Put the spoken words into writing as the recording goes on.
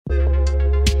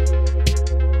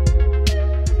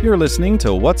You're listening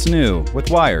to What's New with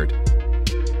Wired.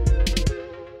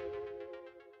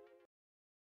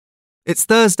 It's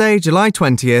Thursday, July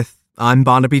 20th. I'm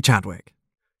Barnaby Chadwick.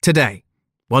 Today,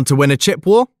 want to win a chip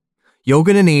war? You're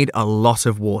going to need a lot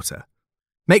of water.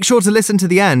 Make sure to listen to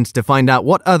the end to find out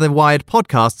what other Wired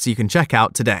podcasts you can check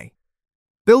out today.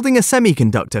 Building a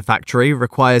semiconductor factory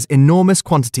requires enormous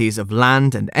quantities of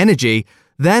land and energy,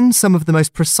 then some of the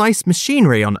most precise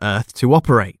machinery on Earth to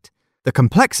operate. The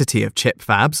complexity of chip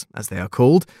fabs, as they are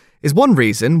called, is one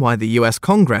reason why the US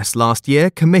Congress last year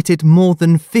committed more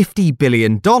than $50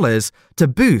 billion to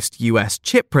boost US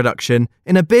chip production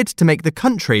in a bid to make the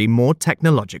country more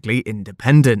technologically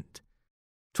independent.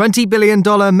 $20 billion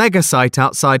mega site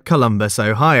outside Columbus,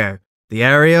 Ohio. The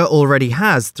area already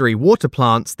has 3 water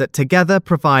plants that together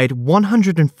provide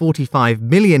 145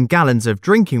 million gallons of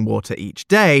drinking water each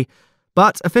day,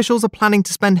 but officials are planning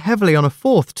to spend heavily on a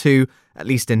 4th to, at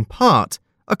least in part,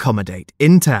 accommodate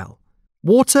Intel.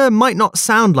 Water might not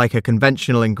sound like a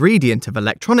conventional ingredient of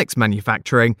electronics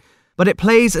manufacturing, but it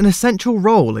plays an essential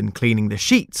role in cleaning the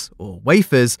sheets, or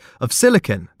wafers, of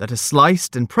silicon that are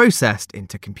sliced and processed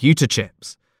into computer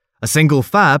chips. A single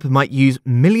fab might use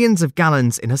millions of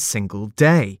gallons in a single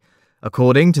day,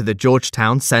 according to the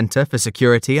Georgetown Center for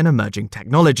Security and Emerging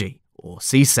Technology, or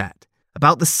CSET.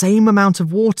 About the same amount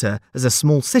of water as a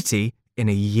small city in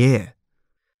a year.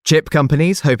 Chip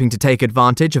companies hoping to take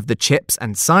advantage of the CHIPS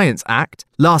and Science Act,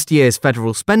 last year's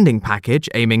federal spending package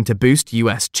aiming to boost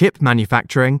US chip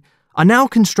manufacturing, are now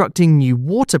constructing new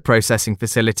water processing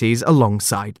facilities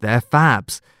alongside their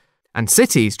fabs. And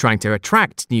cities trying to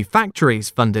attract new factories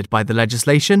funded by the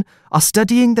legislation are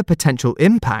studying the potential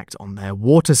impact on their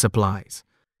water supplies.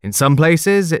 In some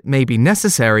places, it may be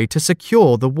necessary to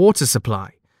secure the water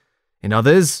supply. In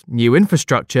others, new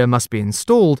infrastructure must be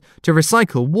installed to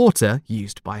recycle water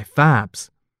used by fabs.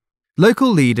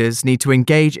 Local leaders need to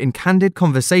engage in candid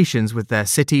conversations with their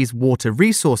city's water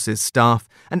resources staff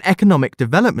and economic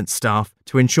development staff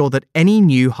to ensure that any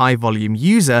new high-volume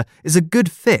user is a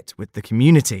good fit with the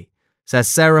community, says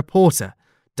Sarah Porter,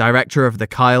 director of the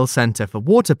Kyle Center for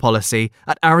Water Policy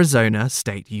at Arizona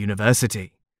State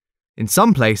University. In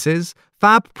some places,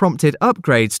 fab-prompted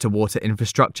upgrades to water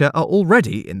infrastructure are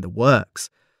already in the works.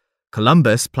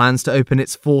 Columbus plans to open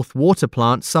its 4th water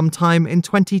plant sometime in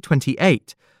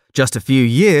 2028, just a few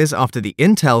years after the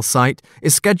Intel site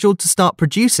is scheduled to start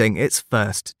producing its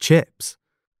first chips.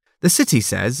 The city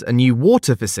says a new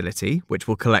water facility, which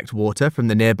will collect water from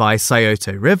the nearby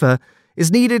Scioto River,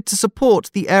 is needed to support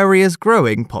the area's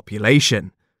growing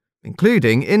population,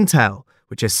 including Intel,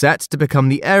 which is set to become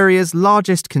the area's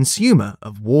largest consumer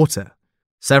of water.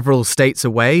 Several states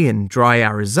away in dry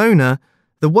Arizona,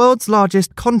 the world's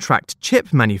largest contract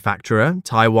chip manufacturer,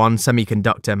 Taiwan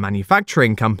Semiconductor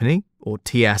Manufacturing Company, or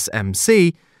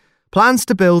TSMC, plans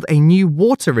to build a new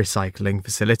water recycling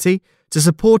facility to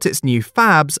support its new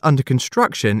fabs under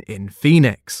construction in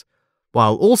Phoenix,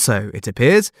 while also, it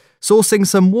appears, sourcing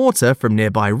some water from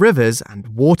nearby rivers and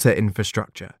water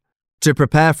infrastructure. To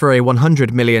prepare for a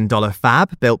 $100 million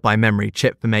fab built by memory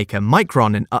chip maker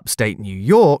Micron in upstate New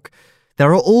York,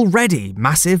 there are already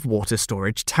massive water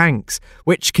storage tanks,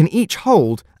 which can each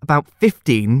hold about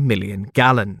 15 million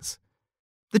gallons.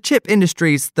 The chip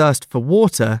industry's thirst for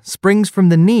water springs from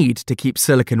the need to keep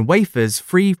silicon wafers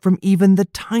free from even the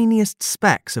tiniest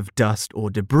specks of dust or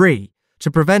debris,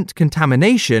 to prevent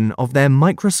contamination of their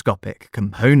microscopic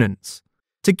components.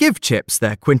 To give chips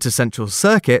their quintessential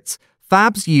circuits,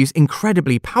 fabs use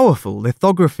incredibly powerful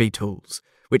lithography tools,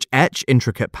 which etch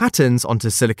intricate patterns onto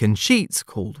silicon sheets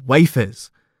called wafers.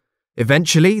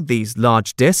 Eventually, these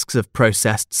large disks of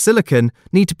processed silicon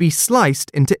need to be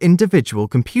sliced into individual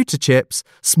computer chips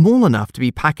small enough to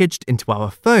be packaged into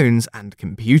our phones and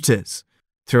computers.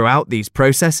 Throughout these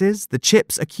processes, the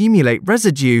chips accumulate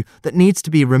residue that needs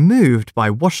to be removed by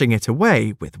washing it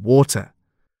away with water.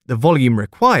 The volume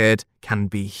required can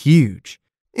be huge.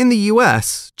 In the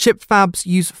US, chip fabs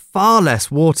use far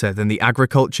less water than the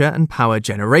agriculture and power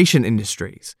generation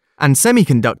industries, and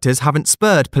semiconductors haven't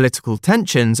spurred political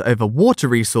tensions over water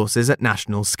resources at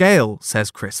national scale,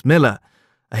 says Chris Miller,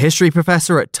 a history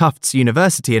professor at Tufts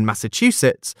University in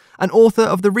Massachusetts and author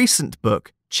of the recent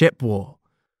book Chip War.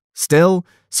 Still,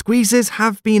 squeezes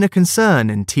have been a concern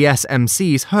in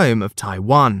TSMC's home of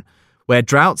Taiwan, where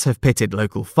droughts have pitted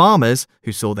local farmers,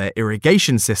 who saw their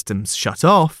irrigation systems shut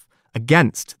off,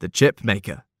 against the chip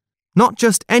maker. Not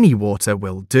just any water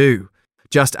will do.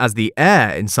 Just as the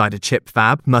air inside a chip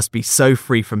fab must be so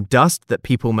free from dust that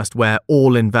people must wear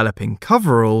all-enveloping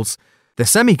coveralls, The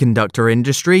semiconductor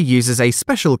industry uses a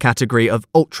special category of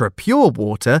ultra-pure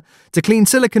water to clean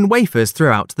silicon wafers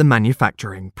throughout the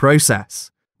manufacturing process.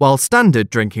 While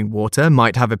standard drinking water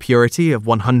might have a purity of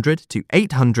 100 to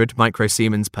 800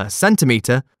 microsiemens per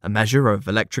centimeter, a measure of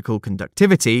electrical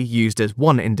conductivity used as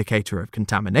one indicator of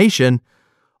contamination,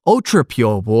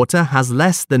 ultra-pure water has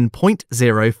less than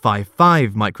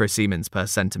 0.055 microsiemens per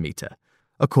centimeter,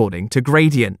 according to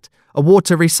Gradient, a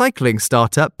water recycling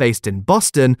startup based in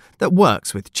Boston that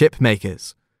works with chip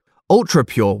makers.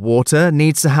 Ultra-pure water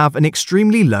needs to have an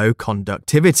extremely low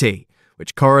conductivity,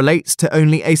 which correlates to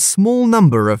only a small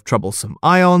number of troublesome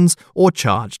ions or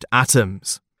charged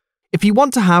atoms. If you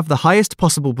want to have the highest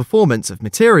possible performance of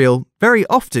material, very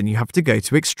often you have to go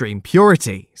to extreme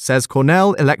purity, says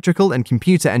Cornell electrical and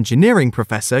computer engineering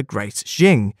professor Grace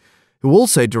Xing, who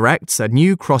also directs a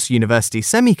new cross-university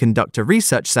semiconductor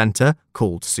research center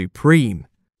called Supreme.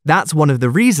 That's one of the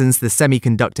reasons the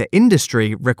semiconductor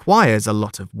industry requires a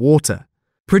lot of water.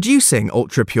 Producing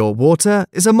ultra-pure water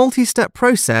is a multi-step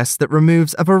process that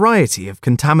removes a variety of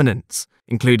contaminants,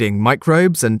 including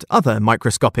microbes and other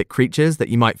microscopic creatures that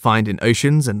you might find in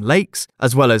oceans and lakes,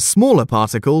 as well as smaller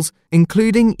particles,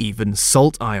 including even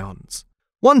salt ions.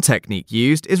 One technique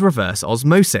used is reverse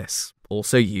osmosis,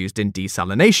 also used in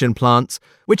desalination plants,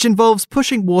 which involves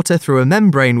pushing water through a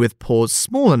membrane with pores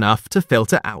small enough to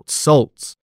filter out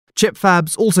salts. Chip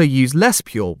fabs also use less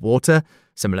pure water,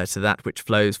 similar to that which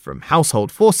flows from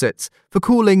household faucets, for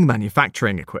cooling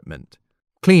manufacturing equipment.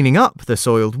 Cleaning up the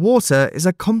soiled water is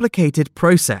a complicated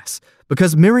process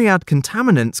because myriad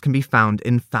contaminants can be found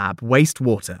in fab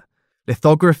wastewater.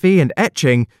 Lithography and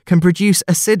etching can produce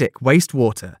acidic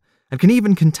wastewater and can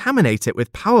even contaminate it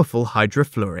with powerful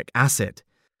hydrofluoric acid.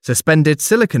 Suspended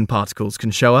silicon particles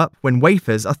can show up when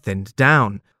wafers are thinned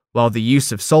down, while the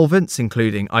use of solvents,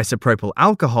 including isopropyl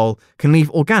alcohol, can leave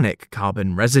organic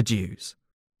carbon residues.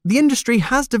 The industry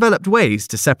has developed ways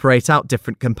to separate out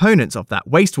different components of that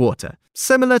wastewater,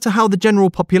 similar to how the general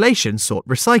population sought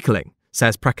recycling,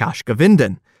 says Prakash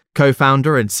Govindan,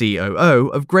 co-founder and COO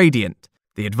of Gradient.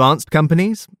 The advanced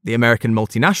companies, the American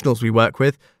multinationals we work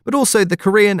with, but also the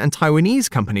Korean and Taiwanese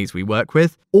companies we work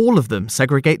with, all of them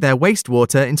segregate their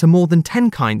wastewater into more than 10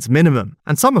 kinds minimum,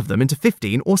 and some of them into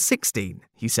 15 or 16,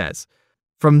 he says.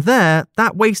 From there,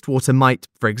 that wastewater might,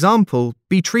 for example,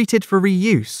 be treated for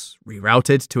reuse,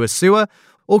 rerouted to a sewer,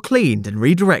 or cleaned and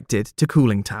redirected to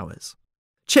cooling towers.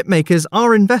 Chip makers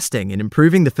are investing in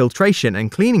improving the filtration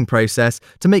and cleaning process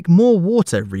to make more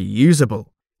water reusable.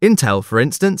 Intel, for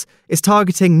instance, is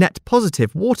targeting net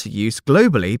positive water use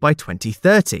globally by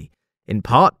 2030, in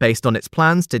part based on its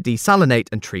plans to desalinate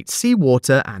and treat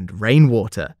seawater and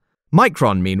rainwater.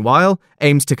 Micron, meanwhile,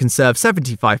 aims to conserve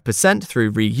 75%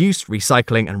 through reuse,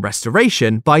 recycling, and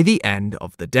restoration by the end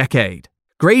of the decade.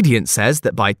 Gradient says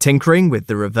that by tinkering with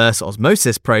the reverse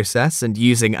osmosis process and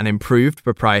using an improved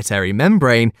proprietary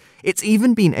membrane, it's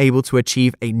even been able to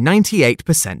achieve a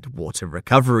 98% water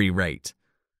recovery rate.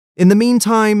 In the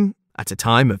meantime, at a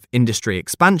time of industry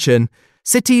expansion,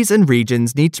 cities and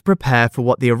regions need to prepare for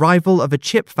what the arrival of a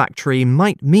chip factory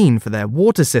might mean for their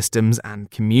water systems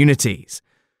and communities.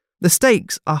 The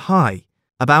stakes are high.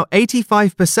 About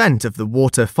 85% of the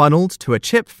water funneled to a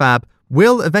chip fab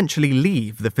will eventually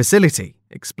leave the facility,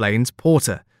 explains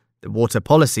Porter, the water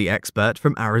policy expert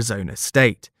from Arizona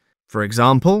State. For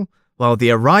example, while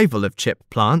the arrival of chip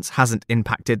plants hasn't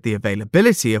impacted the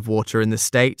availability of water in the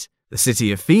state, the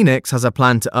city of Phoenix has a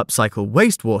plan to upcycle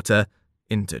wastewater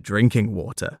into drinking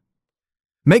water.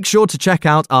 Make sure to check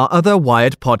out our other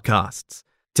Wired podcasts.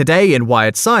 Today in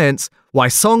Wired Science, why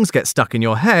songs get stuck in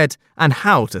your head and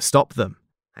how to stop them.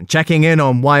 And checking in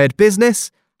on Wired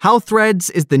Business, how Threads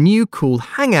is the new cool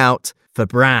hangout for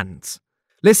brands.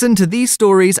 Listen to these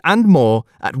stories and more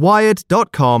at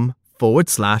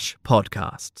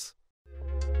wired.com/podcasts.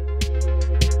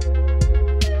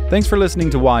 Thanks for listening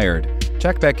to Wired.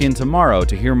 Check back in tomorrow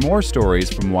to hear more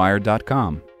stories from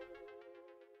Wired.com.